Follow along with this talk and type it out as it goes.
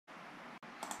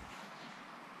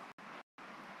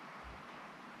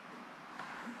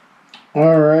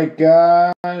All right,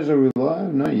 guys, are we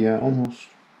live? Not yet, almost.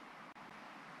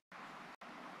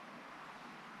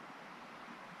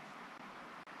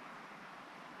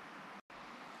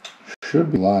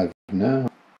 Should be live now.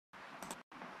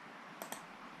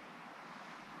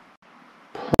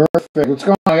 Perfect. What's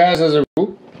going on, guys? I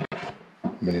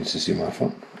needs to see my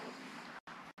phone.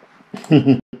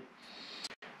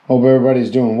 Hope everybody's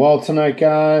doing well tonight,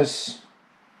 guys.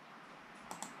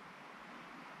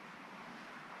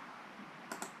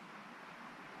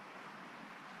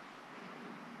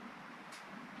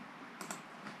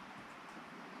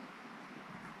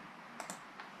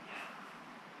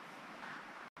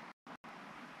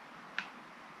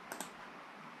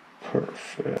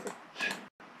 Perfect.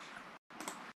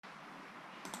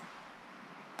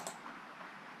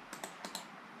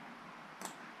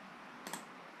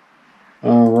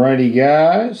 Alrighty,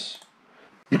 guys.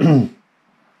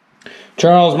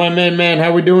 Charles, my man,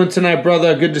 how we doing tonight,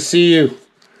 brother? Good to see you.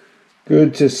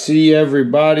 Good to see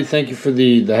everybody. Thank you for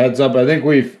the heads up. I think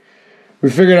we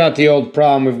figured out the old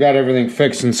problem. We've got everything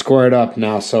fixed and squared up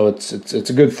now, so it's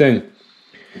a good thing.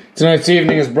 Tonight's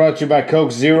evening is brought to you by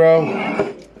Coke Zero.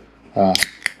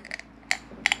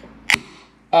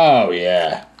 Oh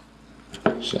yeah.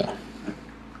 So.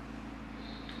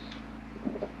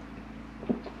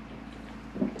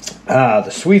 The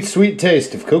sweet, sweet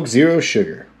taste of Coke Zero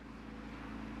sugar.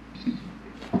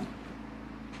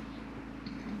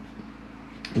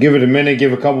 Give it a minute.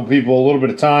 Give a couple people a little bit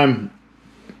of time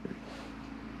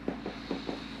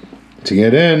to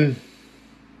get in.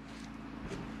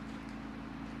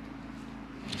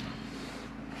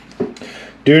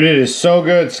 Dude, it is so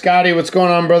good. Scotty, what's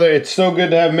going on, brother? It's so good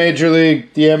to have Major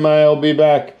League, the MILB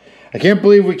back. I can't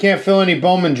believe we can't fill any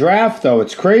Bowman draft, though.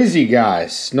 It's crazy,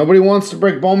 guys. Nobody wants to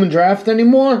break Bowman draft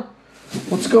anymore?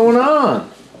 What's going on?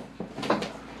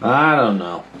 I don't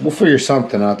know. We'll figure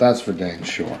something out. That's for dang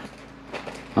sure.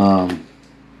 We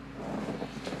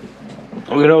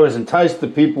could always entice the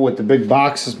people with the big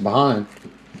boxes behind.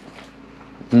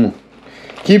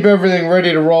 Keep everything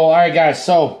ready to roll. All right, guys.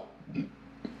 So,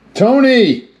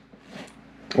 Tony,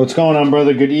 what's going on,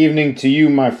 brother? Good evening to you,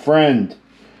 my friend.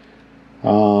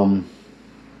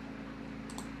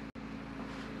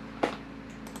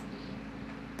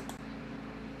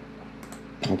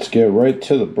 Let's get right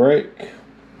to the break.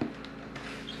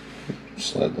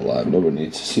 Slide the live. Nobody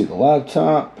needs to see the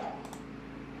laptop.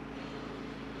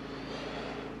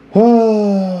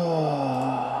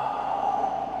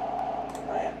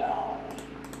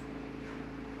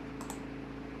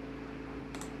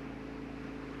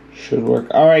 Should work.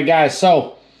 All right, guys.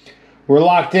 So we're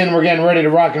locked in. We're getting ready to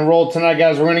rock and roll tonight,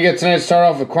 guys. We're going to get tonight start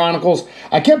off with Chronicles.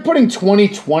 I kept putting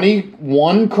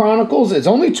 2021 Chronicles. It's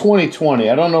only 2020.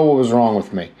 I don't know what was wrong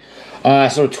with me.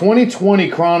 So 2020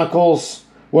 Chronicles.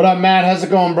 What up, Matt? How's it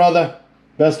going, brother?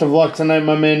 Best of luck tonight,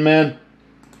 my main man.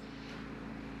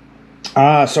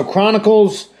 So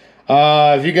Chronicles.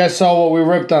 If you guys saw what we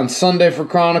ripped on Sunday for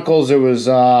Chronicles, it was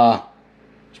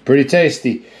pretty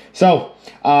tasty. So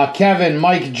Kevin,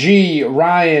 Mike G,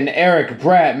 Ryan, Eric,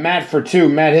 Brett, Matt for 2.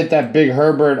 Matt hit that big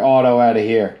Herbert auto out of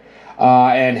here.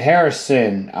 And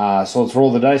Harrison. So let's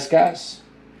roll the dice, guys.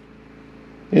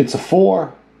 It's a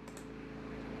 4.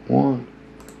 1,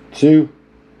 2,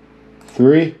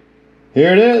 3.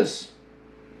 Here it is.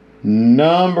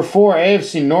 Number 4,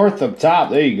 AFC North up top.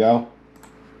 There you go.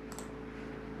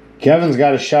 Kevin's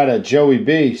got a shot at Joey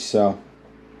B, so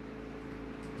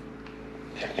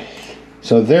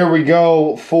there we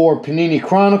go for Panini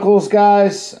Chronicles,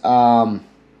 guys. Fun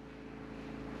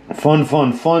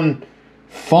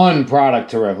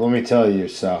product to rip, let me tell you.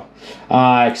 So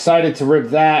excited to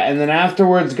rip that. And then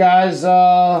afterwards, guys,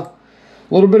 a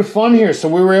little bit of fun here. So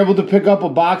we were able to pick up a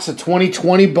box of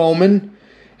 2020 Bowman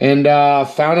and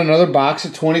found another box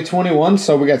of 2021.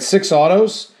 So we got 6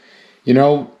 autos. You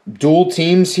know, dual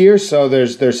teams here, so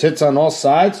there's hits on all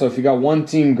sides. So if you got one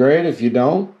team, great. If you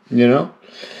don't, you know,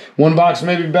 one box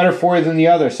may be better for you than the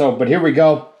other. So, but here we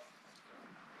go.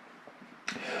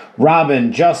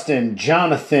 Robin, Justin,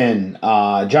 Jonathan,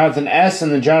 Jonathan S,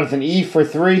 and then Jonathan E for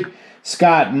 3.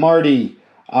 Scott, Marty,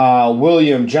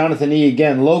 William, Jonathan E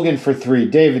again, Logan for 3.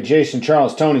 David, Jason,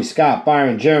 Charles, Tony, Scott,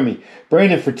 Byron, Jeremy,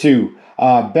 Brandon for 2.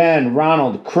 Ben,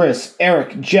 Ronald, Chris,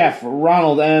 Eric, Jeff,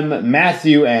 Ronald M,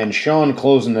 Matthew, and Sean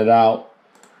closing it out.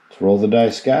 Let's roll the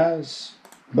dice, guys.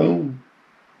 Boom.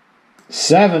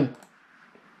 7.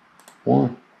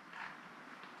 1,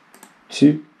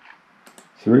 2,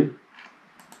 3,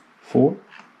 4,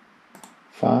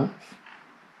 5,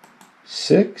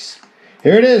 6.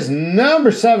 Here it is,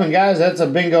 number 7, guys. That's a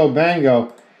bingo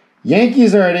bango.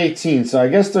 Yankees are at 18, so I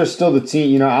guess they're still the team.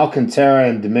 You know, Alcantara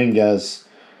and Dominguez.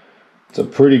 It's a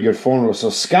pretty good formula. So,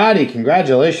 Scotty,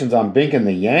 congratulations on binking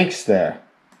the Yanks there.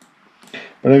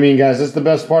 But, I mean, guys, that's the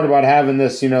best part about having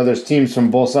this. You know, there's teams from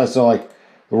both sides. So, like,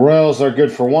 the Royals are good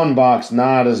for one box,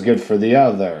 not as good for the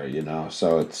other, you know.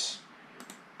 So, it's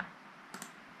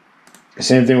the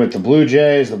same thing with the Blue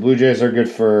Jays. The Blue Jays are good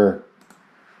for,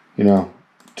 you know,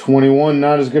 21,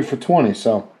 not as good for 20.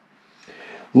 So,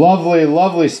 lovely,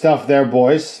 lovely stuff there,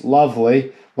 boys.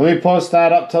 Lovely. Let me post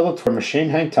that up to the Twitter machine.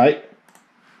 Hang tight.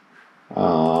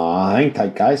 Hang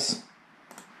tight, guys.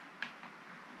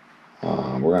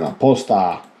 We're gonna post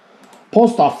a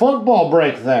football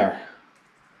break there.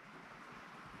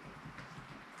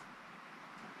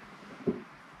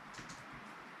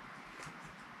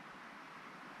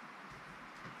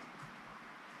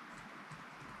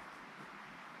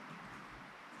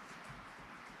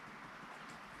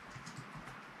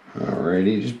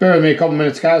 Alrighty, just bear with me a couple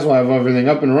minutes, guys. We'll have everything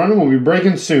up and running. We'll be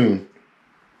breaking soon.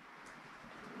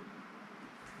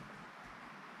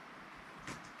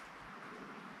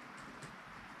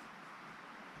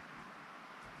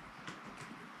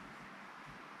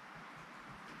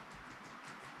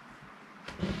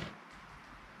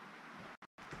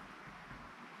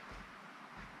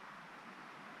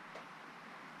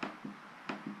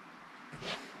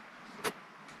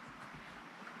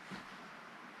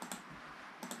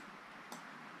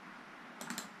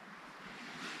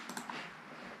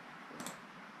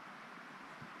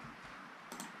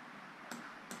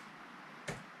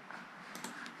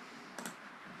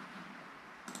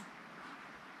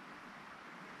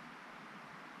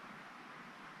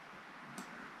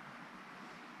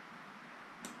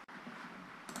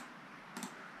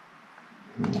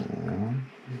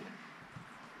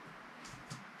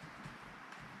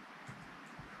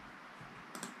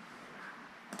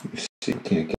 You see,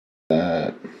 can't get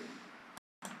that.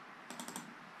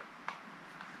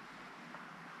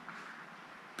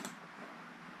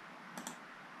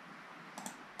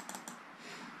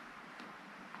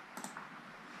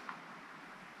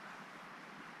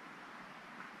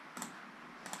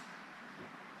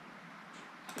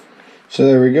 So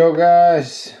there we go,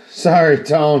 guys. Sorry,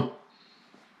 Tone.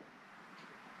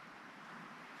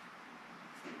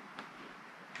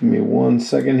 Give me 1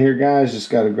 second here, guys. Just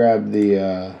got to grab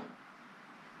the...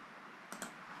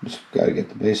 just got to get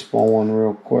the baseball one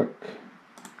real quick.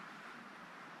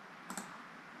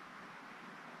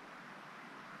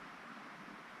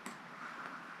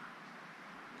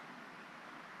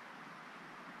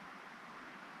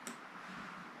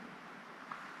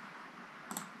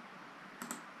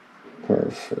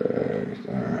 Perfect.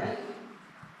 All right.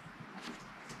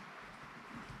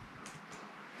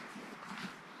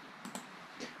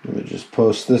 Let me just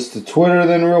post this to Twitter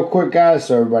then real quick, guys,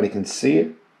 so everybody can see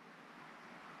it.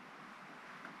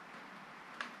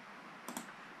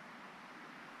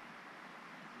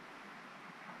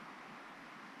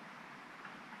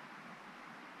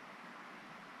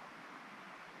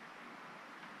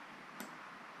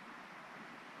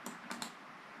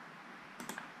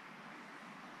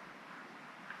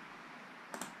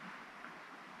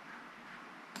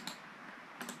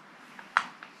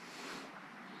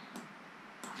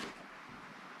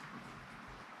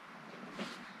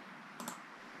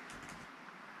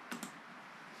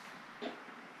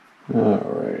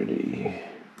 Alrighty.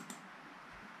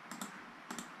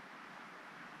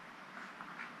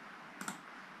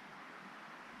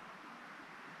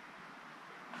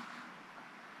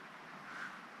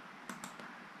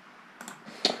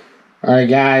 Alright,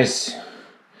 guys.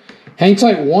 Hang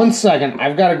tight 1 second.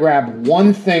 I've got to grab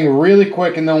one thing really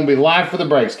quick and then we'll be live for the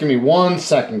breaks. Give me 1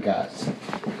 second, guys.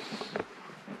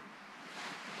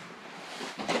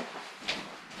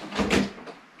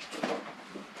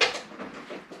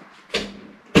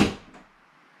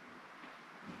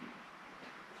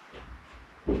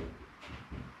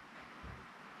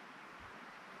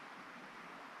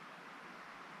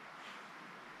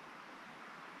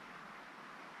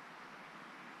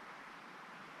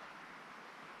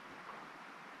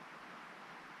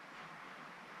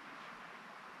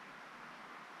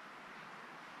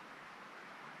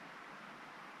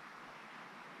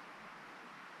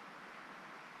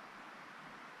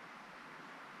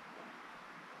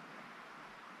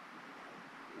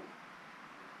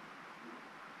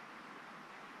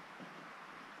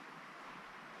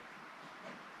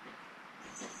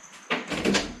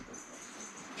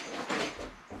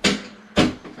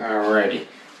 Alrighty.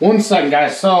 1 second,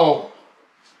 guys. So,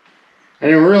 I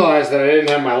didn't realize that I didn't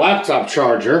have my laptop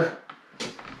charger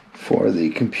for the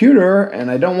computer,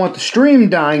 and I don't want the stream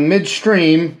dying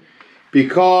midstream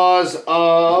because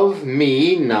of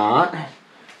me not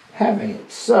having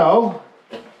it. So,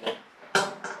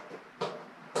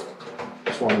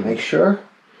 just Just want to make sure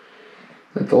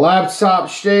that the laptop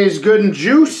stays good and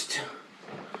juiced.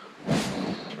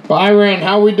 Byron,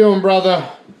 how we doing, brother?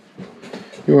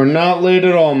 You are not late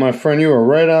at all, my friend. You are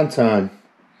right on time.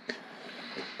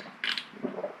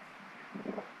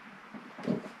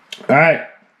 All right.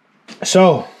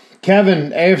 So, Kevin,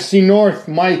 AFC North,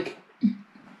 Mike,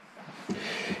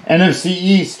 NFC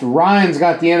East. Ryan's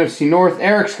got the NFC North.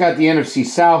 Eric's got the NFC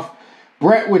South.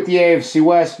 Brett with the AFC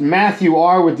West. Matthew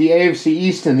R. with the AFC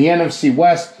East and the NFC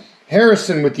West.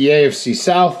 Harrison with the AFC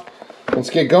South.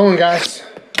 Let's get going, guys.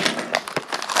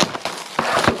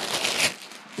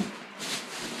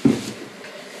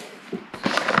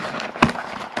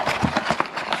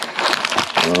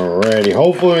 Alrighty.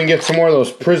 Hopefully we can get some more of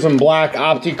those Prism Black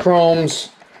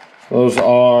Optichromes. Those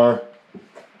are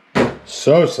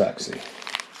so sexy.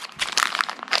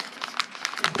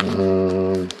 I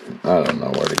don't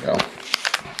know where to go.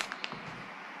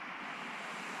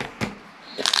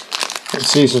 Let's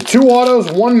see. So 2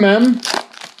 autos, 1 mem.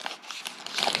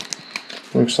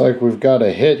 Looks like we've got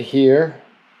a hit here.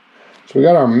 So we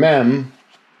got our mem,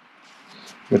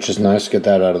 which is nice. Get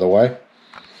that out of the way.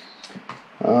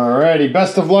 Alrighty.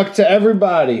 Best of luck to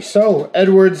everybody. So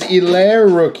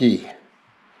Edwards-Helaire rookie.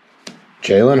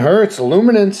 Jalen Hurts,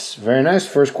 Luminance. Very nice.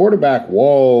 First quarterback.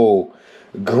 Whoa.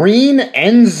 Green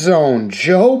end zone.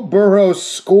 Joe Burrow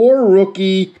score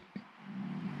rookie.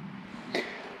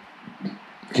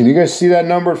 Can you guys see that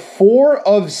number? 4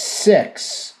 of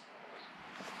 6.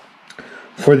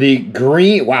 For the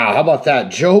green. Wow, how about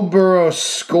that? Joe Burrow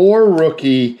score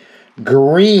rookie.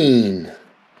 Green.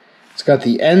 It's got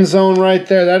the end zone right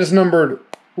there. That is numbered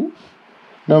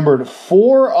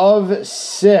 4 of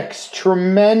 6.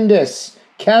 Tremendous.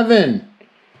 Kevin,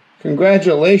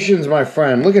 congratulations, my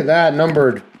friend. Look at that.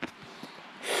 Numbered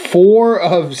 4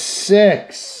 of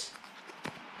 6.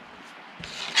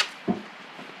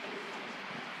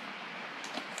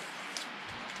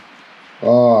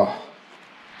 Oh.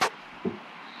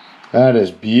 That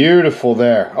is beautiful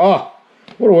there. Oh,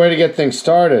 what a way to get things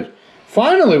started.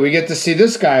 Finally, we get to see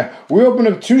this guy. We opened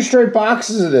up 2 straight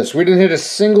boxes of this. We didn't hit a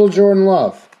single Jordan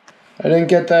Love. I didn't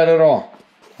get that at all.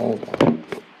 Hold on.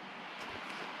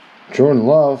 Jordan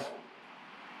Love.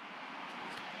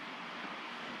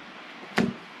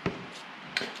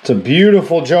 It's a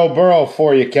beautiful Joe Burrow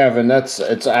for you, Kevin. I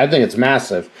think it's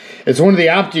massive. It's one of the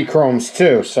Optichromes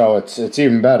too, so it's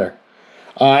even better.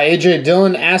 AJ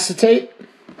Dillon acetate.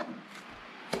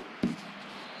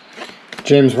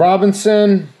 James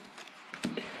Robinson.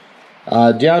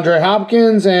 DeAndre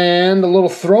Hopkins, and a little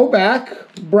throwback,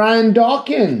 Brian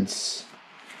Dawkins.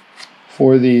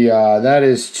 For the, that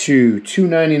is to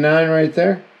 $2.99 right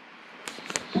there.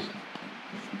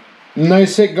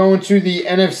 Nice hit going to the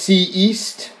NFC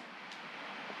East.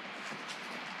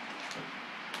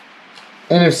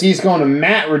 NFC East going to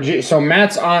Matt. So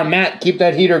Matt's on. Matt, keep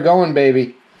that heater going,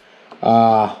 baby.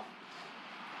 As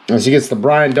he gets the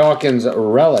Brian Dawkins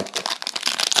relic.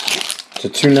 To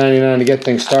 $2.99 to get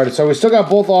things started. So we still got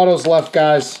both autos left,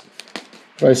 guys.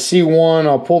 If I see one,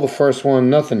 I'll pull the first one.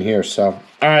 Nothing here, so.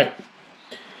 All right.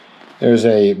 There's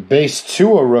a base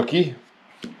Tua rookie.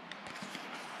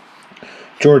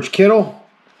 George Kittle.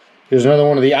 Here's another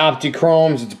one of the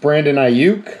Optichromes. It's Brandon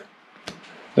Ayuk.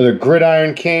 Another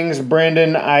Gridiron Kings,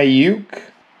 Brandon Ayuk.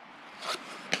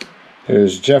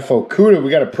 There's Jeff Okuda. We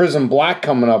got a Prism Black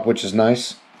coming up, which is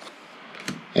nice.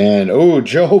 And, oh,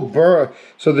 Joe Burrow.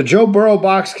 So the Joe Burrow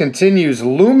box continues.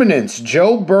 Luminance,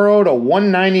 Joe Burrow to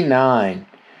 $199.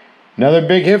 Another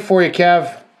big hit for you,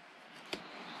 Kev.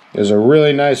 There's a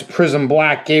really nice Prism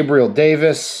Black Gabriel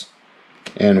Davis.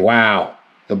 And, wow,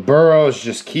 the Burrows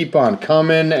just keep on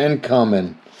coming and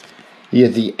coming. You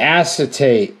get the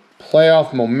acetate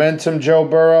playoff momentum Joe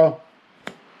Burrow.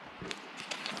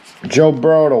 Joe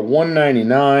Burrow to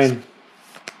 $199.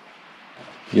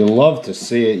 You love to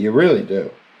see it. You really do.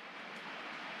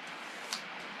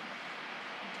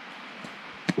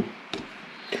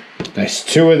 Nice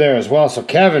Tua there as well. So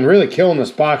Kevin really killing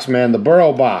this box, man. The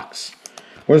Burrow box.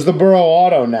 Where's the Burrow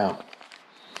auto now?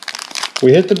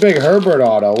 We hit the big Herbert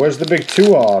auto. Where's the big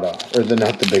Tua auto? Or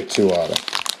not the big Tua auto.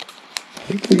 I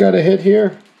think we got a hit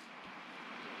here.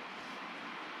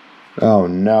 Oh,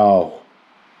 no.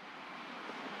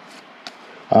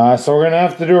 So we're going to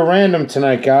have to do a random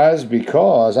tonight, guys,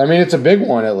 because, I mean, it's a big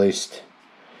one at least.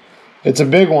 It's a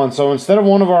big one. So instead of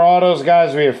one of our autos,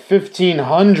 guys, we have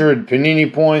 1,500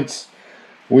 Panini points.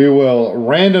 We will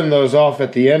random those off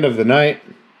at the end of the night.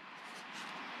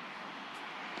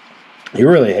 You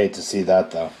really hate to see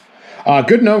that, though.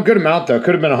 Good amount, though.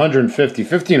 Could have been 150.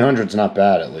 1,500 is not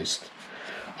bad, at least.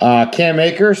 Cam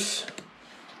Akers.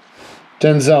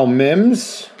 Denzel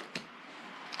Mims.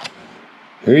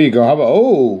 Here you go. How about,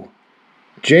 oh,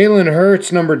 Jalen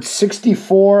Hurts, numbered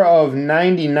 64 of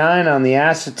 99 on the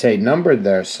acetate, numbered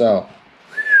there. So,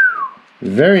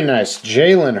 very nice.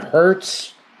 Jalen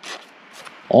Hurts.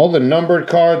 All the numbered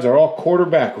cards are all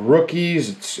quarterback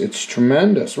rookies. It's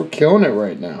tremendous. We're killing it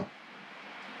right now.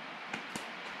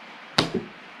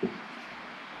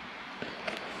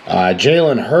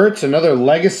 Jalen Hurts, another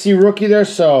legacy rookie there.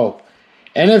 So,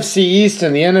 NFC East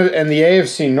and the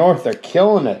AFC North are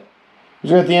killing it.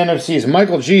 Who's got the NFCs?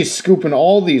 Michael G scooping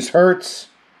all these Hurts.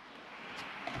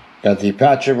 Got the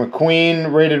Patrick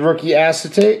McQueen rated rookie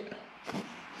acetate.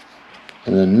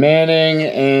 And then Manning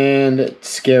and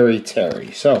Scary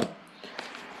Terry. So,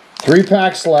 3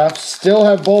 packs left. Still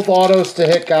have both autos to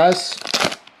hit, guys.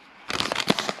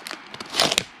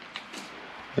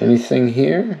 Anything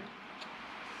here?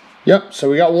 Yep, so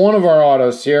we got one of our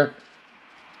autos here.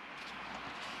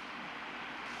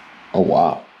 Oh,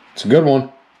 wow. It's a good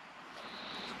one.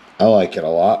 I like it a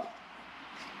lot.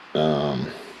 So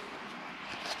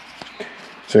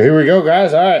here we go,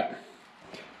 guys. All right.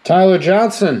 Tyler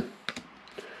Johnson.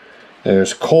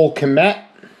 There's Cole Kmet.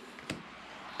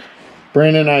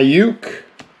 Brandon Ayuk.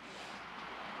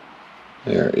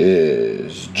 There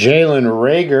is Jalen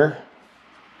Reagor.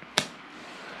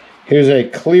 Here's a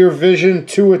Clear Vision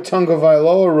Tua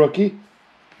Tagovailoa rookie.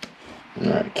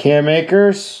 All right, Cam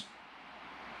Akers.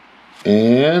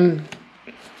 And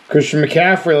Christian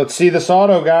McCaffrey. Let's see this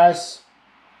auto, guys.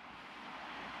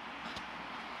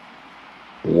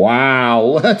 Wow,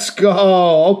 let's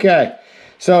go. Okay.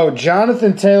 So,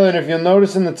 Jonathan Taylor, and if you'll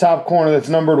notice in the top corner, that's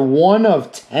numbered 1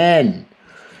 of 10.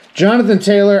 Jonathan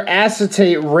Taylor,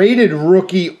 acetate rated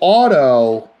rookie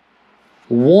auto,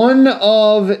 1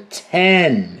 of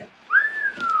 10.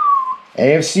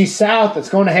 AFC South, that's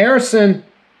going to Harrison.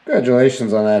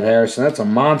 Congratulations on that, Harrison. That's a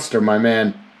monster, my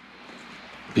man.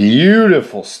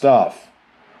 Beautiful stuff.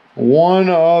 1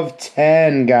 of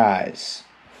 10, guys.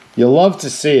 You love to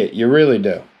see it. You really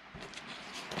do.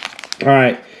 All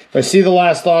right. If I see the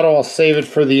last auto, I'll save it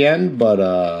for the end, but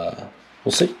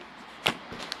we'll see.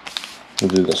 We'll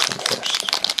do this one first.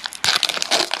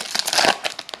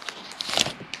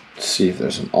 Let's see if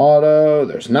there's an auto.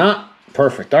 There's not.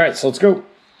 Perfect. All right, so let's go.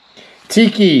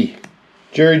 Tiki,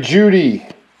 Jerry Jeudy,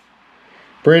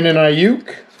 Brandon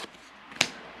Ayuk.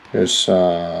 There's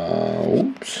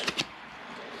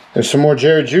There's some more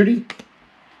Jerry Jeudy.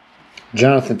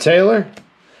 Jonathan Taylor.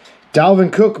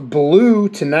 Dalvin Cook blue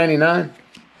 /99.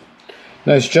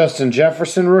 Nice Justin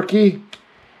Jefferson rookie.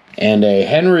 And a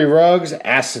Henry Ruggs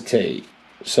acetate.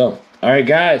 So, all right,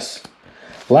 guys.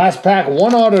 Last pack,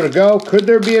 1 auto to go. Could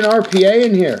there be an RPA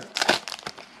in here?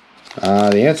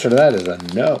 The answer to that is a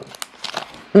no.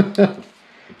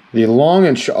 The long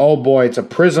and oh boy, it's a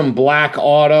Prism Black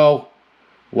auto.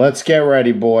 Let's get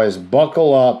ready, boys.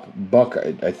 Buckle up.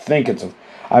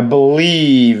 I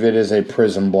believe it is a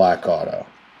Prism Black auto.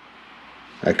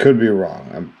 I could be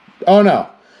wrong. Oh no,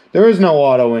 there is no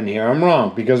auto in here. I'm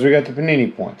wrong because we got the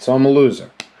Panini points, so I'm a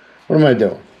loser. What am I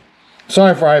doing?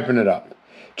 Sorry for hyping it up.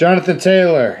 Jonathan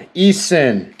Taylor,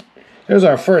 Eason. There's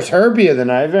our first Herbie of the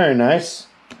night. Very nice.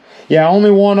 Yeah,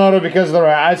 only 1 auto because of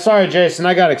the... Sorry, Jason.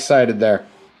 I got excited there.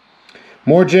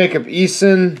 More Jacob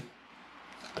Eason.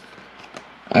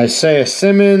 Isaiah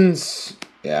Simmons.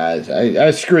 Yeah,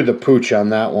 I screwed the pooch on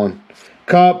that one.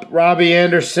 Cup, Robbie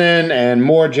Anderson, and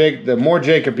more Jacob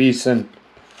Eason.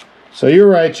 So you're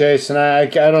right, Jason. I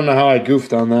don't know how I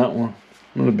goofed on that one.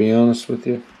 I'm going to be honest with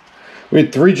you. We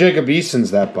had 3 Jacob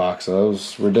Easons that box, so that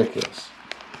was ridiculous.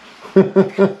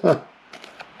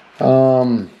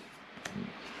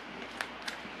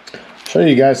 Show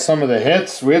you guys some of the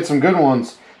hits. We had some good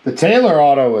ones. The Taylor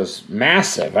auto was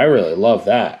massive. I really love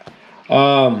that.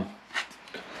 Like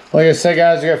I said,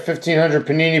 guys, we got 1,500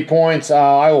 Panini points.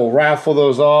 I will raffle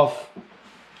those off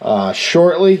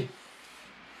shortly.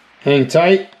 Hang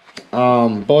tight.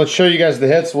 But let's show you guys the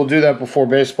hits. We'll do that before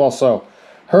baseball. So,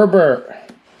 Herbert,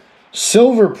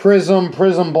 Silver Prism,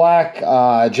 Prism Black,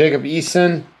 Jacob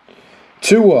Eason,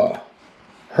 Tua,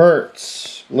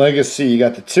 Hurts, Legacy. You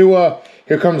got the Tua.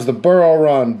 Here comes the Burrow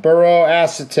run. Burrow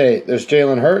acetate. There's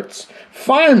Jalen Hurts.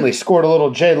 Finally scored a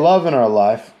little J Love in our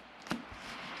life.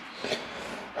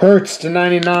 Hurts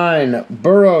 /99.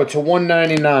 Burrow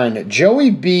 /199.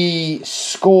 Joey B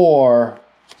score.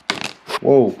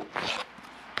 Whoa.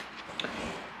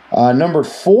 Number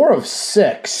 4 of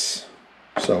 6.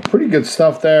 So pretty good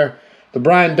stuff there. The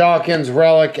Brian Dawkins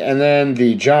relic, and then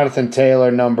the Jonathan Taylor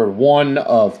numbered 1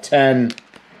 of 10.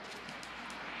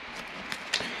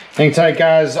 Hang tight,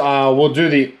 guys. We're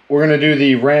gonna do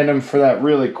the random for that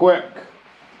really quick.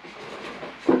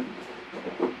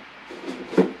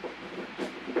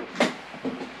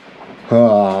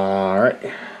 All right.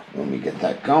 Let me get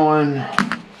that going.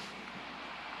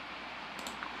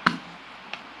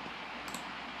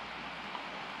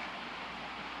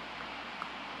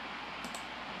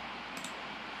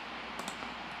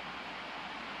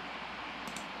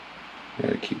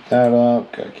 Gotta keep that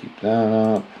up. Gotta keep that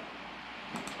up.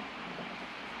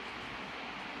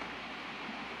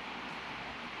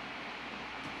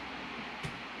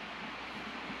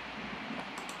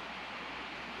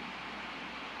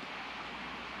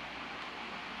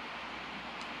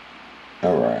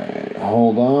 All right,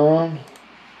 hold on.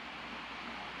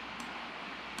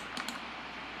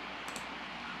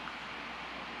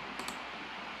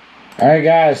 All right,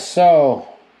 guys, so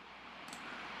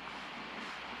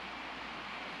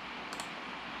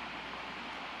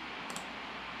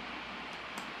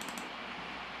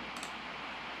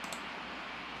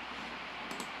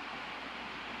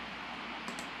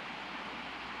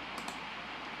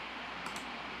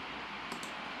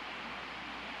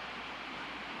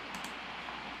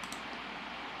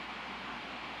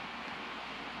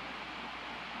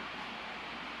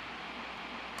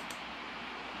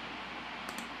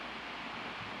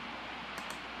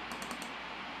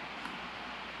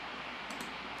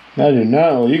I do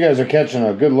not. Well, you guys are catching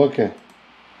a good look at.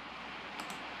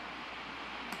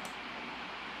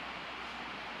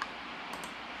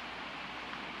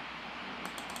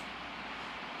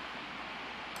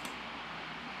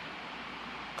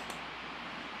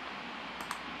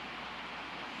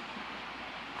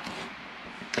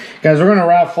 Guys, we're going to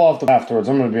raffle off the afterwards.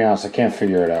 I'm going to be honest, I can't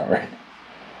figure it out right.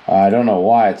 I don't know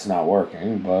why it's not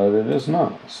working, but it is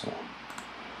not. So,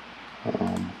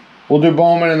 we'll do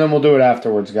Bowman and then we'll do it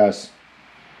afterwards, guys.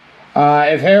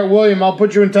 William, I'll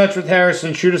put you in touch with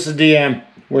Harrison. Shoot us a DM.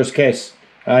 Worst case,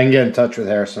 I can get in touch with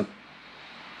Harrison.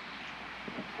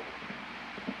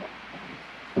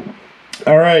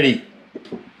 Alrighty.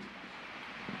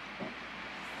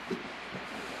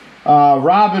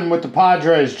 Robin with the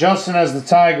Padres. Justin has the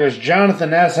Tigers.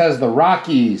 Jonathan S. has the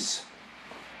Rockies.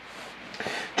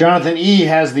 Jonathan E.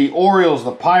 has the Orioles,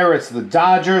 the Pirates, the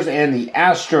Dodgers, and the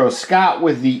Astros. Scott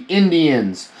with the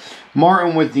Indians.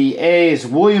 Martin with the A's.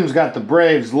 Williams got the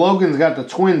Braves. Logan's got the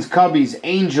Twins, Cubbies,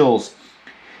 Angels.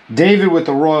 David with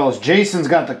the Royals. Jason's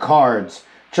got the Cards.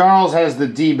 Charles has the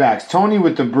D-backs. Tony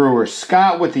with the Brewers.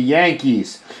 Scott with the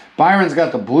Yankees. Byron's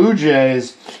got the Blue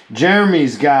Jays.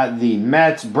 Jeremy's got the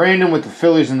Mets. Brandon with the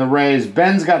Phillies and the Rays.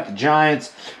 Ben's got the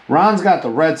Giants. Ron's got the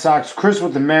Red Sox. Chris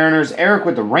with the Mariners. Eric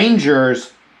with the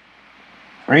Rangers.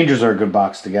 Rangers are a good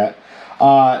box to get.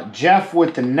 Jeff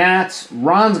with the Nats.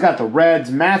 Ron's got the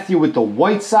Reds. Matthew with the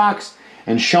White Sox.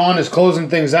 And Sean is closing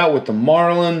things out with the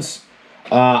Marlins.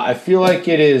 I feel like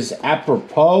it is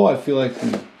apropos. I feel like...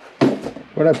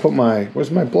 Where'd I put my... Where's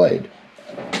my blade?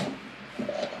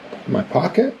 In my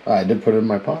pocket? I did put it in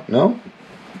my pocket. No?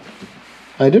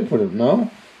 I did put it...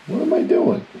 No? What am I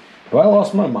doing? Have I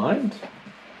lost my mind?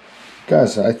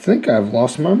 Guys, I think I've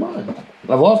lost my mind.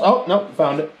 I've lost... Oh, no.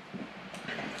 Found it.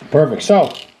 Perfect.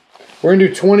 So, we're going to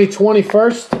do 2020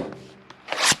 first.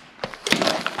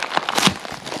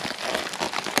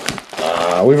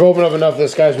 We've opened up enough of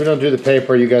this, guys. We don't do the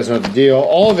paper. You guys know the deal.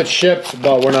 All of it shipped,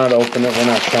 but we're not opening it. We're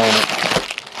not showing it.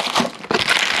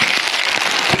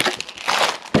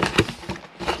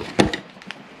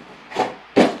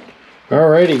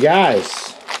 Alrighty, guys.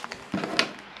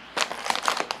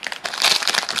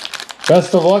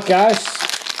 Best of luck, guys.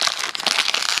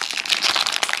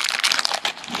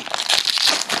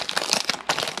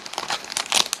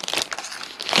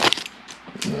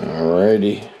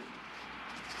 Alrighty.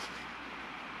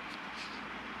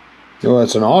 Oh,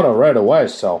 it's an auto right away,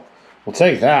 so we'll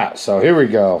take that. So here we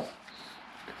go.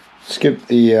 Skip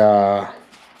the,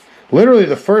 literally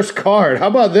the first card. How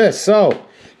about this? So,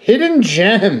 Hidden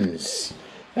Gems.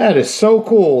 That is so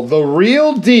cool. The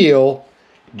Real Deal,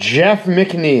 Jeff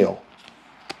McNeil.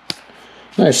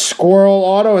 Nice squirrel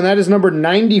auto, and that is number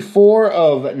 94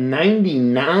 of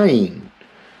 99.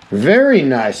 Very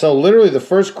nice. So, literally the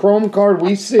first chrome card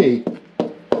we see.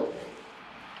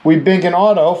 We bink an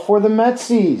auto for the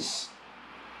Metsies.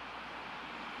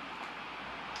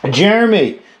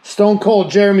 Jeremy, Stone Cold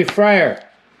Jeremy Fryer.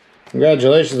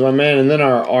 Congratulations, my man. And then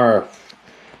our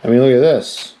I mean, look at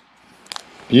this.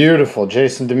 Beautiful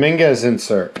Jason Dominguez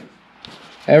insert.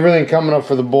 Everything coming up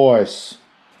for the boys.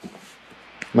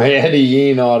 My Eddie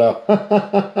Yean auto.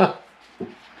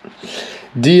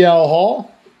 DL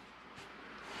Hall.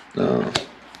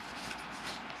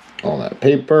 All that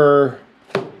paper.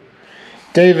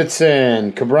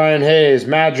 Davidson, Cabrian Hayes,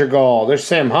 Madrigal. There's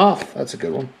Sam Huff. That's a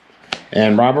good one.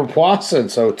 And Robert Poisson.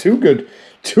 So two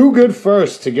good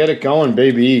first to get it going,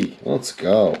 baby. Let's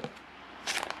go.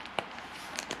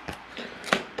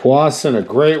 Poisson, a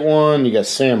great one. You got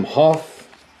Sam Huff.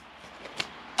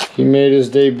 He made his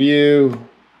debut.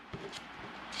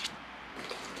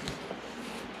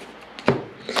 All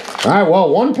right,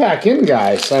 well, one pack in,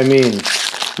 guys. I mean,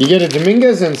 you get a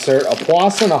Dominguez insert, a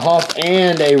Poisson, a Huff,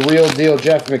 and a real deal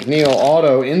Jeff McNeil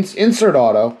auto, insert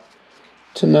auto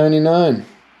to 99.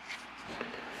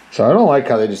 So I don't like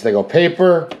how they go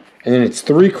paper, and then it's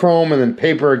 3 chrome, and then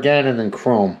paper again, and then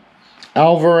chrome.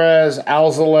 Alvarez,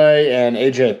 Alzolay, and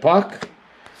AJ Puck.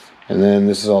 And then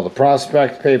this is all the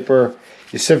prospect paper.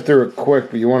 You sift through it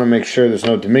quick, but you want to make sure there's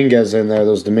no Dominguez in there.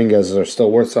 Those Dominguezes are still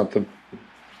worth something.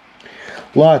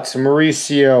 Lutz,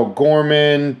 Mauricio,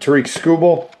 Gorman, Tariq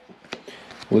Skubal,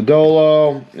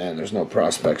 Lodolo, and there's no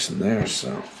prospects in there,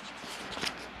 so.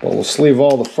 But we'll sleeve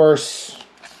all the firsts.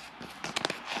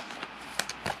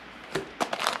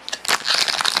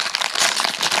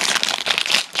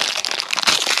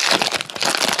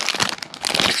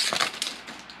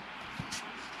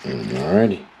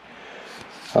 Alrighty.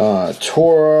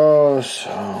 Toros,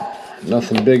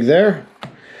 nothing big there.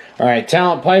 All right,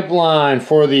 talent pipeline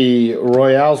for the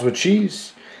Royals with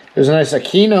cheese. There's a nice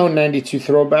Aquino 92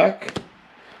 throwback.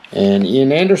 And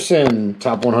Ian Anderson,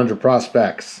 top 100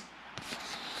 prospects.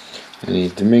 Any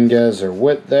Dominguez or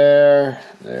Witt there?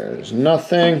 There's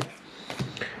nothing.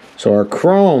 So our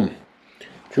Chrome,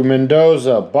 Drew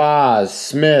Mendoza, Boz,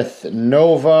 Smith,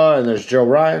 Nova, and there's Joe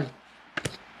Ryan.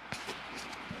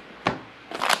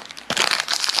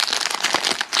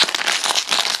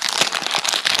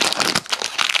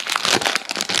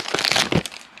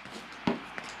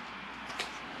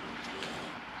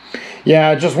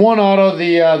 Yeah, just one auto,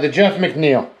 the Jeff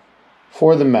McNeil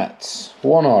for the Mets.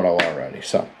 One auto already,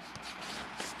 so.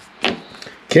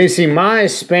 Casey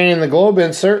Mize, spanning the globe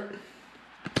insert.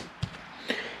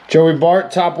 Joey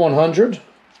Bart, top 100.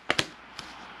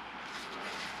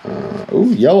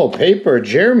 Ooh, yellow paper,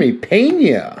 Jeremy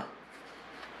Pena.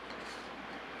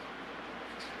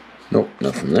 Nope,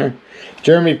 nothing there.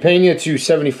 Jeremy Pena,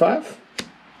 275.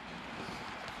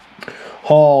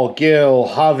 Hall, Gill,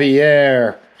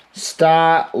 Javier,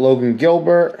 Stott, Logan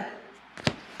Gilbert,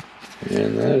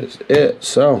 and that is it.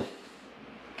 So,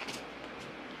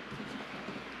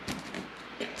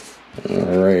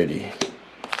 alrighty,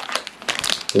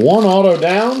 one auto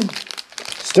down.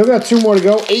 Still got 2 more to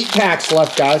go. 8 packs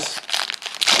left, guys.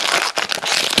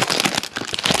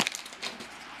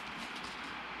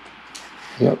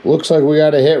 Yep, looks like we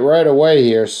got a hit right away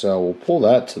here, so we'll pull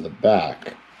that to the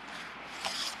back.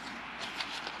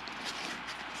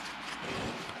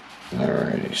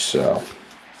 Alrighty, so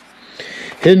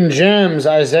Hidden Gems,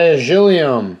 Isaiah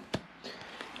Gilliam,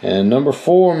 and number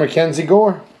 4, Mackenzie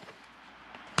Gore.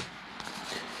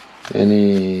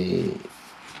 Any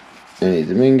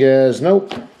Dominguez?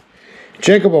 Nope.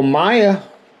 Jacob Amaya,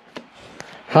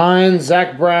 Hines,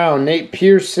 Zach Brown, Nate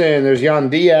Pearson. There's Yan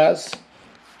Diaz.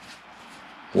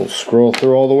 We'll scroll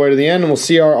through all the way to the end, and we'll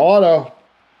see our auto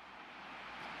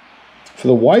for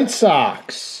the White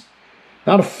Sox.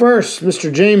 Not a first,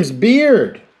 Mr. James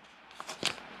Beard.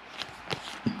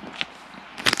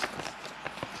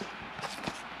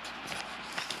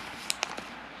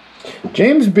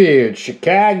 James Beard,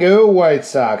 Chicago White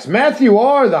Sox. Matthew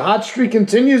R., the hot streak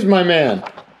continues, my man.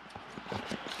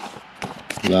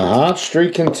 The hot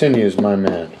streak continues, my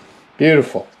man.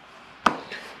 Beautiful.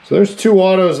 So there's 2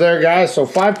 autos there, guys. So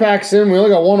 5 packs in. We only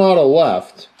got 1 auto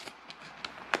left.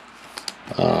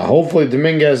 Hopefully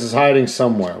Dominguez is hiding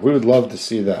somewhere. We would love to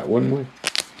see that, wouldn't we?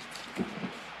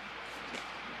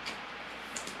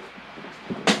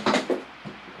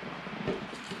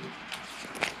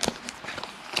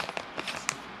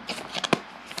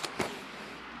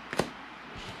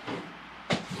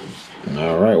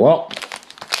 All right, well,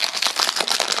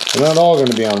 they're not all going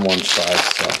to be on one side,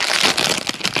 so.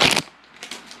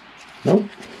 Nope.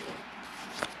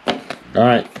 All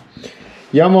right.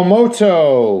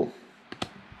 Yamamoto,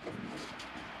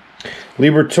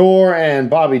 Liberatore, and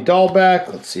Bobby Dahlbeck.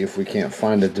 Let's see if we can't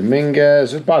find a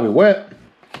Dominguez. There's Bobby Witt.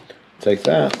 Take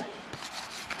that.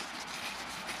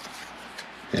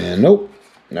 And nope.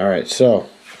 All right, so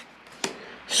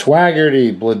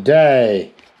Swaggerty,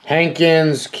 Blade,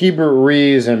 Hankins, Keibert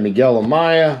Reeves, and Miguel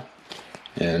Amaya.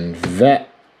 And Vet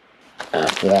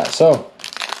after that. So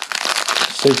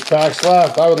 6 packs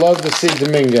left. I would love to see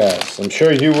Dominguez. I'm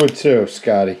sure you would too,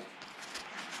 Scotty.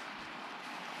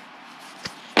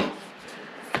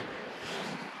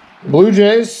 Blue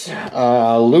Jays,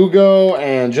 Lugo,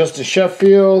 and Justice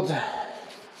Sheffield.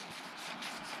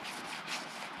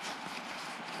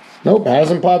 Nope,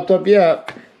 hasn't popped up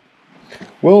yet.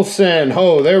 Wilson,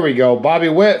 oh, there we go. Bobby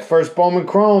Witt, first Bowman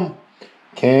Chrome.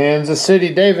 Kansas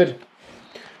City, David.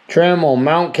 Trammell,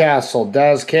 Mountcastle,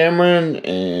 Daz Cameron,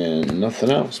 and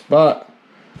nothing else. But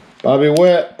Bobby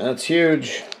Witt, that's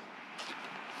huge.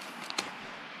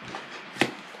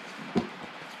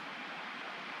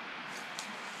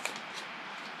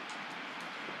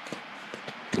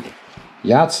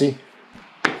 Yahtzee.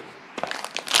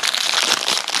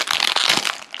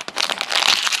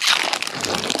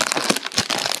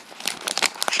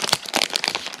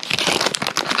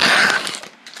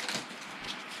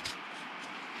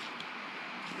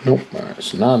 Nope. All right,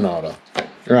 it's not an auto.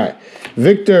 All right.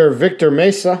 Victor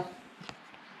Mesa.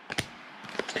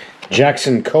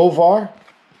 Jackson Kovar.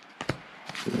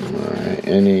 All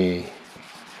right.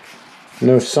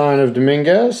 No sign of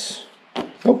Dominguez.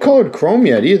 No colored chrome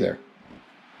yet either.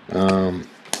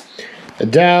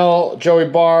 Adele, Joey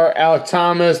Barr, Alec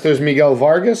Thomas. There's Miguel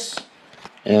Vargas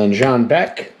and John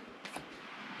Beck.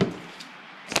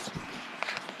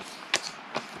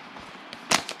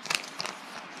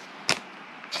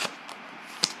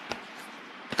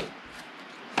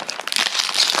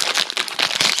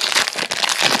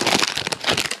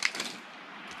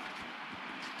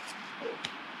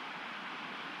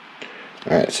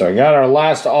 Alright, so I got our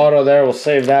last auto there. We'll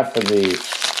save that for the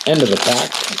end of the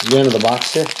pack, the end of the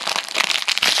box here.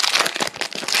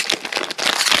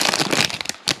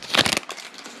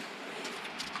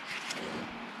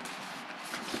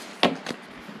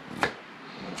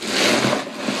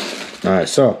 Alright,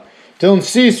 so Dylan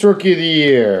Cease, Rookie of the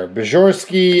Year.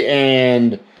 Bajorski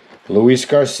and Luis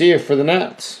Garcia for the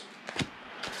Nats.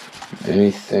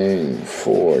 Anything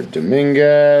for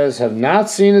Dominguez? Have not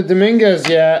seen a Dominguez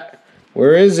yet.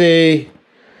 Where is he?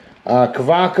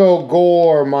 Cavaco,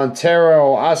 Gore,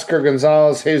 Montero, Oscar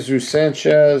Gonzalez, Jesus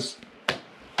Sanchez.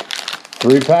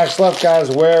 3 packs left,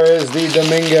 guys. Where is the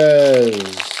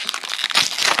Dominguez?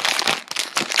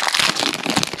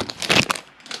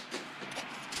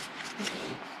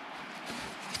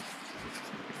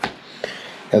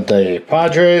 Got the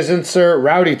Padres insert,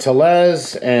 Rowdy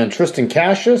Tellez and Tristan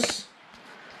Cassius.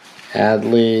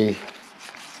 Hadley.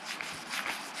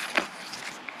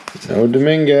 No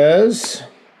Dominguez.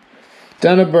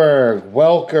 Denneberg,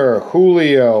 Welker,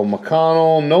 Julio,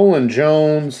 McConnell, Nolan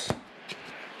Jones.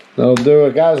 That'll do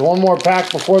it, guys. One more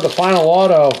pack before the final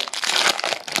auto.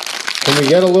 Can we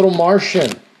get a little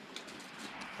Martian?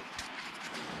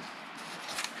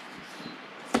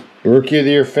 Rookie of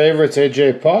the Year favorites,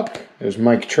 A.J. Puck. There's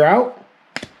Mike Trout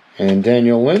and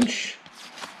Daniel Lynch.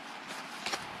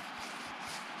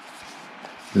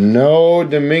 No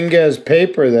Dominguez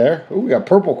paper there. Ooh, we got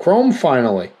purple chrome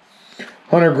finally.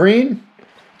 Hunter Green,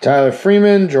 Tyler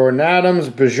Freeman, Jordan Adams,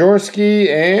 Bajorski,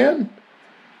 and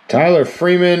Tyler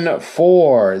Freeman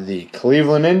for the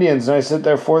Cleveland Indians. Nice hit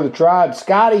there for the Tribe.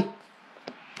 Scotty.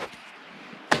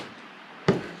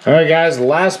 All right, guys,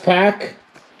 last pack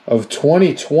of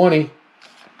 2020.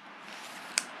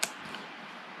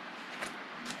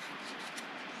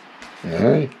 All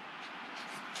right.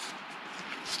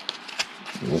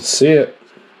 Let's see it.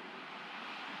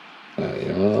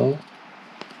 You know,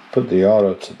 put the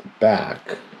auto to the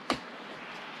back.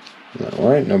 That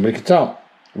way, nobody can tell.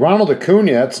 Ronald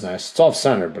Acuna, that's nice. It's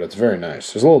off-centered, but it's very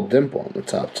nice. There's a little dimple on the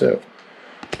top, too,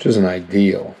 which isn't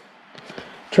ideal.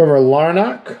 Trevor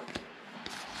Larnach.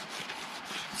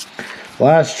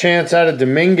 Last chance out of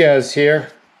Dominguez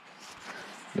here.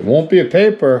 It won't be a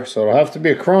paper, so it'll have to be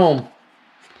a chrome.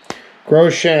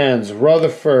 Groshans,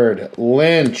 Rutherford,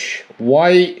 Lynch,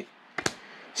 White.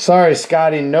 Sorry,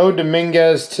 Scotty, no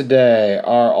Dominguez today.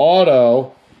 Our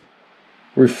auto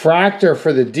refractor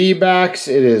for the D-backs,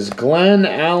 it is Glenn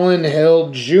Allen Hill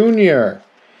Jr.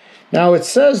 Now, it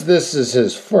says this is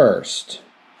his first.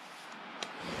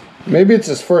 Maybe it's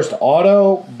his first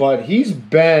auto, but he's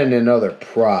been in other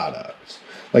products.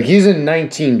 Like, he's in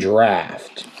 19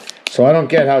 draft. So I don't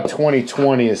get how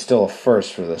 2020 is still a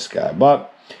first for this guy. But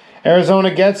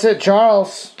Arizona gets it.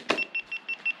 Charles.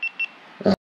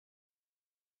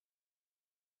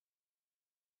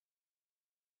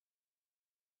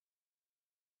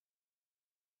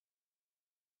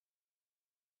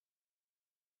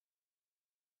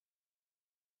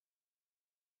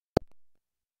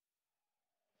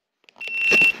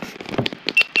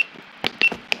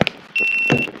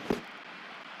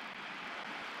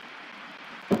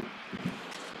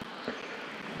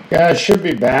 Guys, should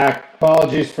be back.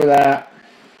 Apologies for that.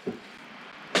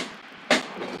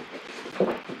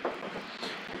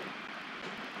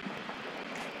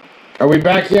 Are we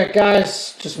back yet,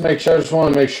 guys? Just make sure. I just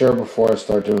want to make sure before I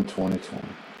start doing 2020.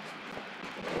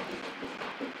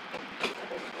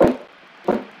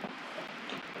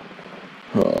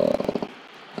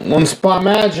 One spot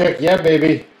magic. Yeah,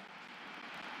 baby.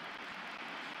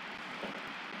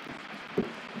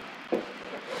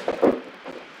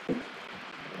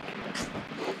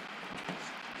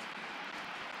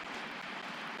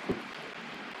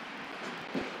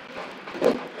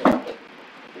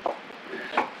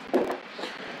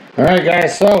 All right,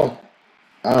 guys. So,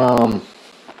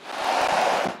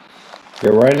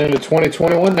 get right into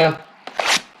 2021 now.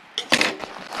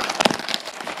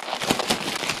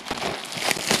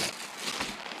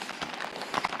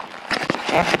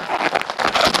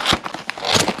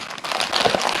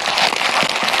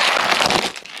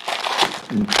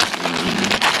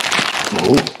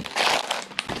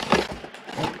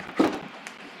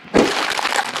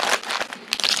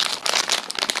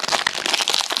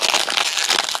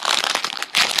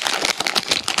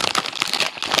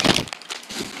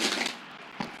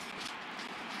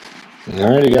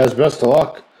 Alrighty, guys, best of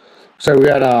luck. So we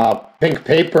got pink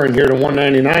paper in here to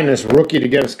 199. This rookie to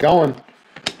get us going.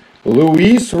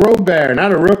 Luis Robert,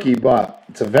 not a rookie, but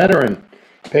it's a veteran.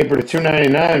 Paper to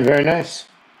 299, very nice.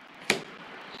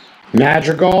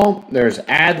 Madrigal, there's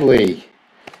Adley,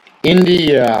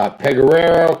 India,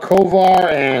 Peguero,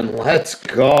 Kovar, and let's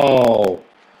go.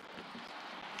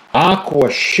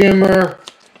 Aqua Shimmer,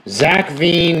 Zach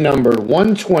Veen, numbered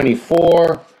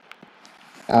 124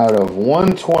 out of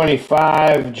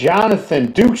 125.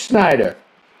 Jonathan Duke Snyder.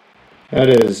 That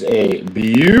is a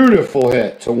beautiful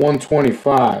hit to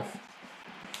 125.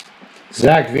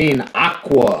 Zach Veen,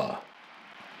 Aqua.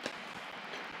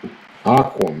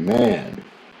 Aquaman.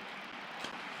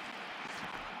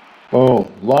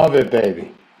 Boom. Love it,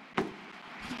 baby.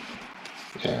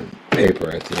 And paper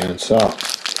at the end. So,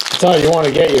 that's how you want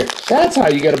to get your... That's how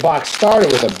you get a box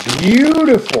started, with a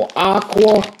beautiful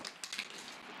Aqua.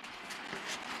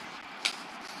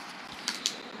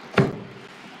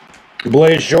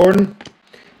 Blaze Jordan,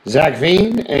 Zach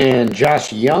Veen, and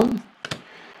Josh Young.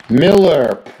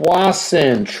 Miller,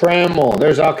 Poisson, Trammell.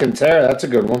 There's Alcantara. That's a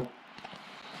good one.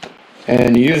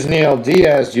 And Yusniel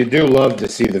Diaz, you do love to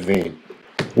see the Veen.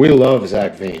 We love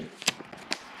Zach Veen.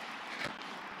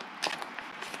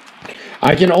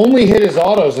 I can only hit his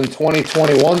autos in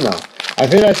 2021, though.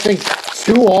 I've hit, I think,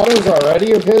 2 autos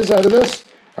already of his out of this.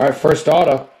 All right, first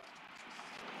auto.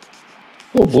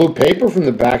 Little blue paper from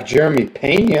the back. Jeremy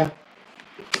Pena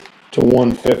to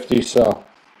 150, so.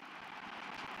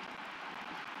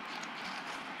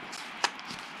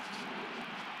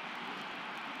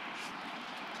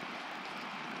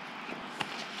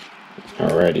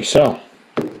 Alrighty, so.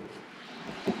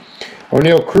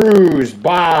 O'Neal Cruz,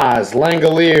 Boz,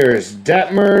 Langoliers,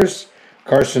 Detmers,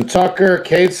 Carson Tucker,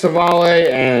 Cade Savale,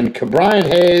 and Cabrian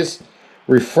Hayes.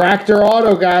 Refractor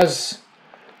auto, guys.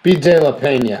 B. De La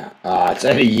Pena. It's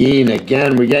Eddie Yeen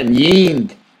again. We're getting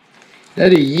Yeened.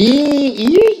 Eddie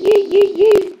Yee.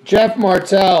 Jeff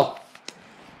Martell.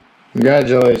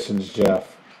 Congratulations,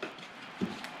 Jeff.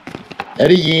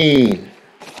 Eddie Yeen.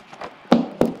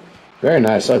 Very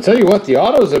nice. I'll tell you what, the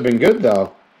autos have been good,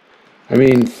 though. I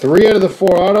mean, 3 out of the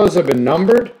 4 autos have been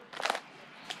numbered.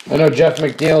 I know Jeff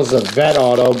McNeil's a vet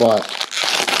auto, but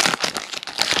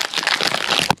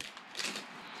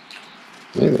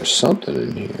I think there's something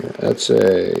in here. That's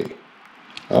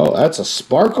a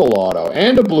sparkle auto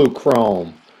and a blue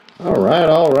chrome. All right.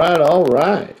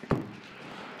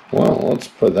 Well, let's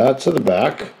put that to the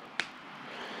back.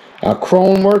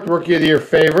 Cronenworth, Rookie of the Year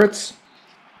favorites.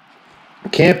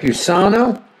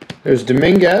 Campusano. There's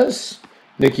Dominguez.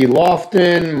 Nicky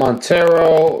Lofton,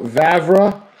 Montero,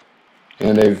 Vavra,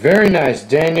 and a very nice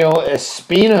Daniel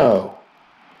Espino.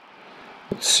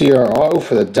 Let's see our auto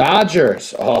for the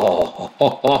Dodgers.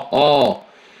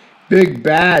 Big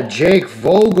bad Jake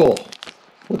Vogel.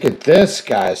 Look at this,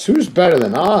 guys. Who's better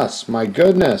than us? My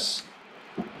goodness.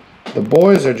 The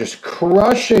boys are just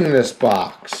crushing this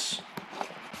box.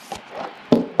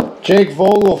 Jake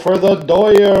Vogel for the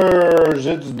Doyers.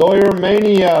 It's Doyer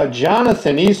Mania.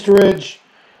 Jonathan Eastridge.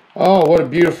 Oh, what a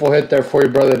beautiful hit there for you,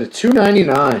 brother. To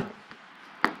 299.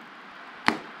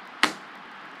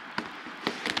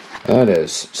 That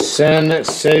is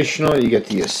sensational. You get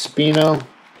the Espino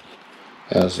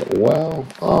as well.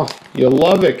 Oh, you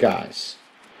love it, guys.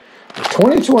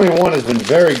 2021 has been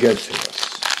very good to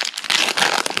us.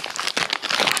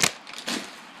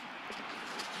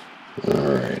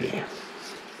 Alrighty.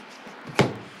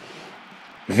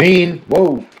 Veen.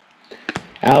 Whoa.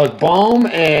 Alec Baum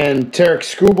and Tarek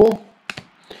Skubal.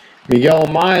 Miguel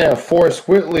Amaya, Forrest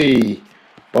Whitley,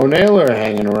 Bo Naylor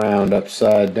hanging around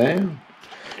upside down.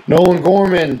 Nolan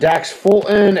Gorman, Dax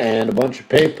Fulton, and a bunch of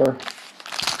paper.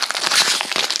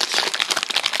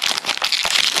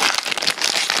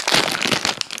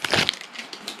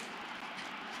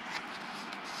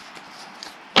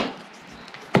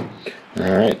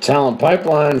 All right, talent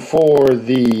pipeline for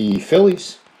the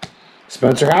Phillies.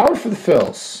 Spencer Howard for the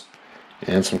Phils.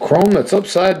 And some chrome that's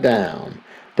upside down.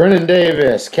 Brennan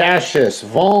Davis, Cassius,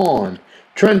 Vaughn,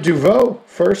 Trent Duveau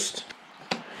first.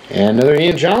 And another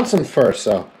Ian Johnson first.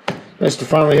 So Nice to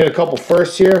finally hit a couple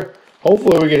firsts here.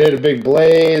 Hopefully we can hit a big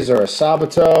Blaze or a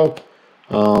Sabato.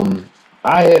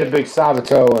 I hit a big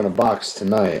Sabato in a box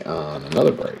tonight on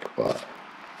another break, but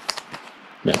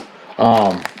no.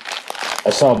 I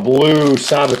saw blue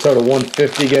Sabato to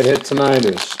 150 get hit tonight.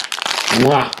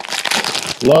 Wow.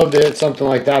 Love to hit something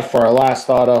like that for our last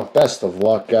auto. Best of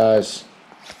luck, guys.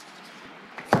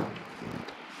 All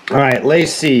right,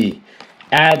 Lacey,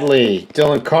 Adley,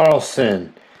 Dylan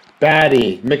Carlson,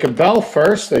 Batty, Micah Bell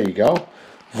first. There you go.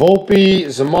 Volpe,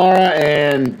 Zamara,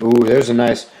 and ooh, there's a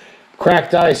nice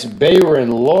cracked ice.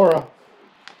 Bayron, Laura.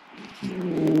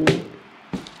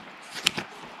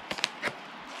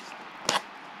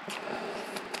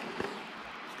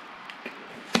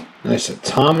 Nice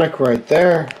atomic right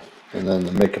there. And then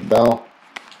the Micah Bell.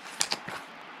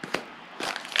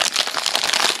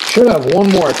 Should have one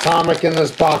more atomic in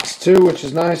this box too, which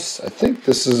is nice. I think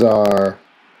this is our...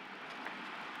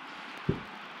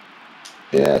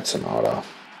 Yeah, it's an auto.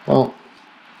 Well,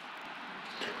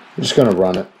 I'm just going to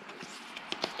run it.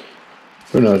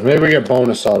 Who knows? Maybe we get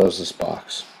bonus autos this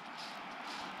box.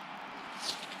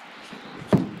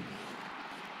 All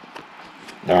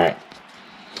right.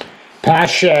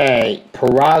 Pache,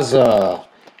 Peraza,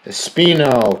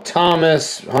 Espino,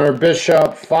 Thomas, Hunter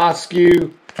Bishop,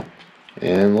 Foscue.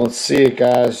 And let's see it,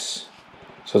 guys.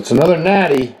 So it's another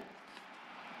natty.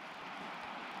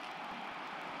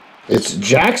 It's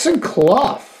Jackson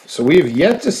Clough. So we have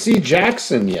yet to see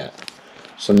Jackson yet.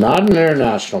 So not an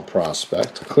international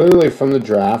prospect. Clearly from the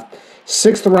draft.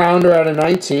 6th rounder out of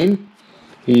 19.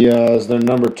 He is their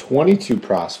number 22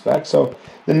 prospect. So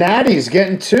the natty's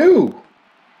getting 2.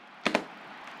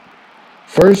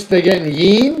 First they get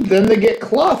Yeen, then they get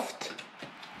Clough.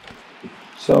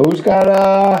 So who's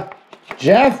got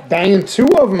Jeff banging 2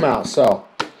 of them out. So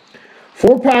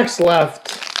 4 packs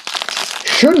left.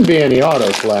 Shouldn't be any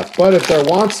autos left, but if there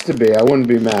wants to be, I wouldn't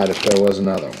be mad if there was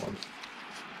another one.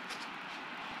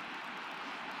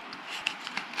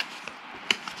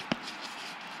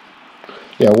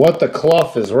 Yeah, what the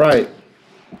Clough is right.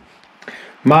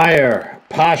 Meyer,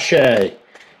 Pache,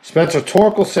 Spencer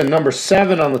Torkelson, number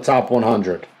 7 on the top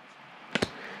 100.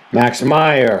 Max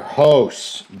Meyer,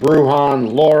 Hose,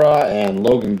 Bruhan, Laura, and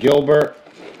Logan Gilbert.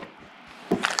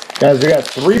 Guys, we got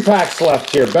 3 packs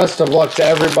left here. Best of luck to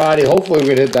everybody. Hopefully we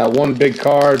can hit that one big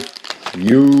card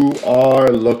you are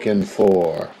looking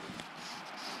for.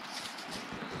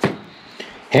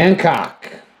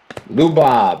 Hancock,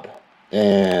 Lubob,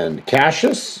 and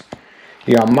Cassius.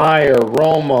 You got Meyer,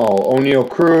 Romo, O'Neal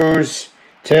Cruz,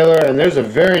 Taylor, and there's a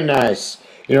very nice,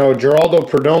 Geraldo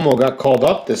Perdomo got called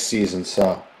up this season,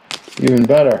 so even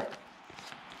better.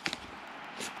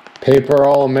 Paper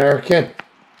All-American.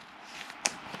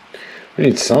 We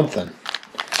need something.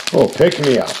 Oh, pick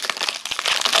me up.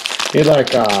 Need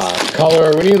like a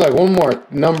color. We need like one more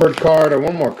numbered card or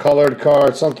one more colored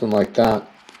card, something like that.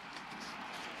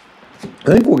 I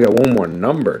think we'll get one more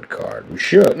numbered card. We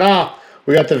should. Nah,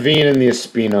 we got the Veen and the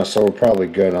Espino, so we're probably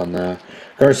good on that.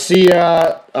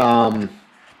 Garcia,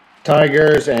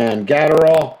 Tigers, and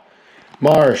Gatterall.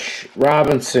 Marsh,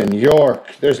 Robinson,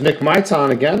 York. There's Nick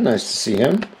Maiton again. Nice to see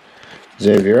him.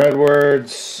 Xavier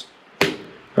Edwards.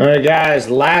 All right, guys.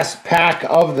 Last pack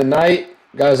of the night.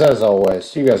 Guys, as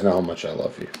always, you guys know how much I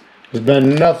love you. It's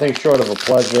been nothing short of a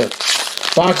pleasure.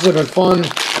 Boxes have been fun.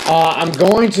 I'm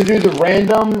going to do the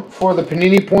random for the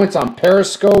Panini points on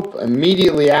Periscope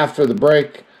immediately after the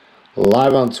break.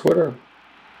 Live on Twitter.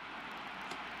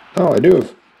 Oh, I do.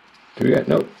 Do we got?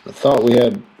 Nope. I thought we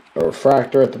had a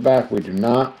refractor at the back. We do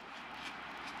not.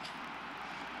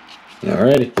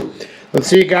 Alrighty. Let's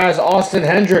see, guys. Austin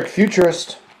Hendrick,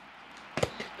 Futurist.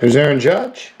 There's Aaron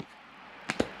Judge.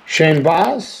 Shane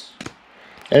Baz.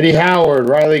 Eddie Howard,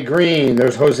 Riley Green.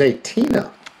 There's Jose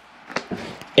Tina.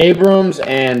 Abrams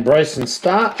and Bryson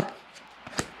Stott.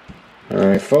 All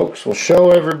right, folks. We'll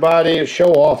show everybody,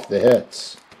 show off the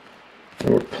hits.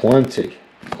 There were plenty.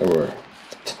 There were a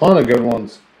ton of good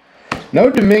ones. No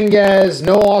Dominguez,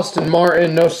 no Austin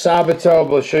Martin, no Sabato,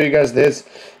 but I'll show you guys this.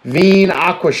 Veen,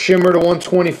 Aqua Shimmer to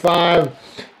 125.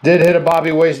 Did hit a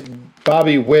Bobby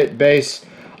Witt base.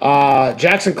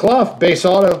 Jackson Clough, base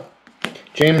auto.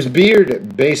 James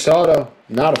Beard, base auto.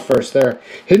 Not a first there.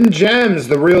 Hidden Gems,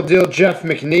 the real deal. Jeff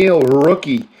McNeil,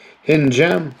 rookie. Hidden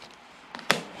Gem.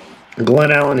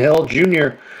 Glenn Allen Hill,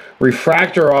 Jr.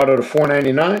 Refractor auto to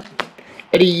 499.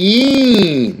 Eddie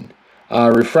Yeen.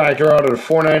 Refractor auto to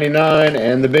 499.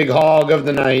 And the big hog of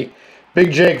the night,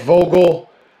 Big Jake Vogel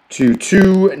to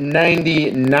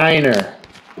 299er.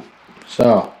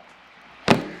 So,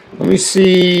 let me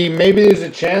see. Maybe there's a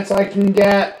chance I can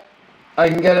get I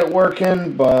can get it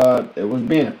working, but it was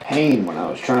being a pain when I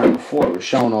was trying before. It was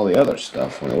showing all the other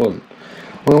stuff when it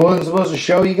wasn't supposed to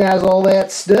show you guys all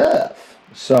that stuff.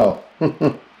 So,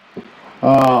 let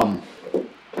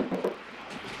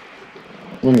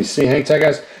me see. Hang tight,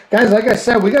 guys. Guys, like I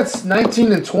said, we got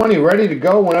 19 and 20 ready to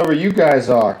go whenever you guys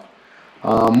are.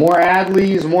 More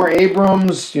Adleys, more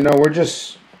Abrams. You know, we're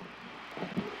just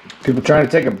people trying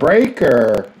to take a break,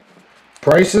 or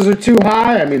prices are too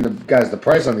high. I mean, the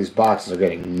price on these boxes are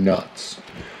getting nuts.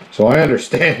 So I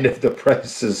understand if the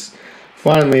price is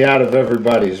finally out of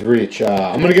everybody's reach.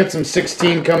 I'm going to get some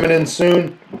 16 coming in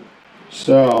soon.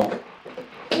 So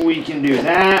we can do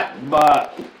that,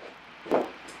 but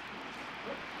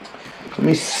let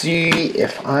me see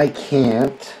if I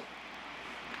can't.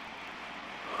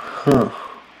 Random.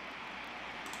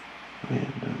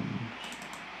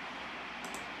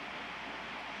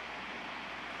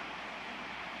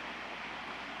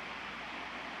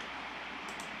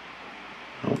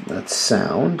 Oh, that's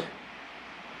sound.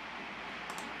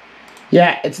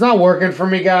 Yeah, it's not working for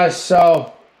me, guys.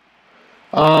 So,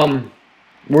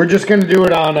 we're just gonna do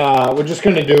it on.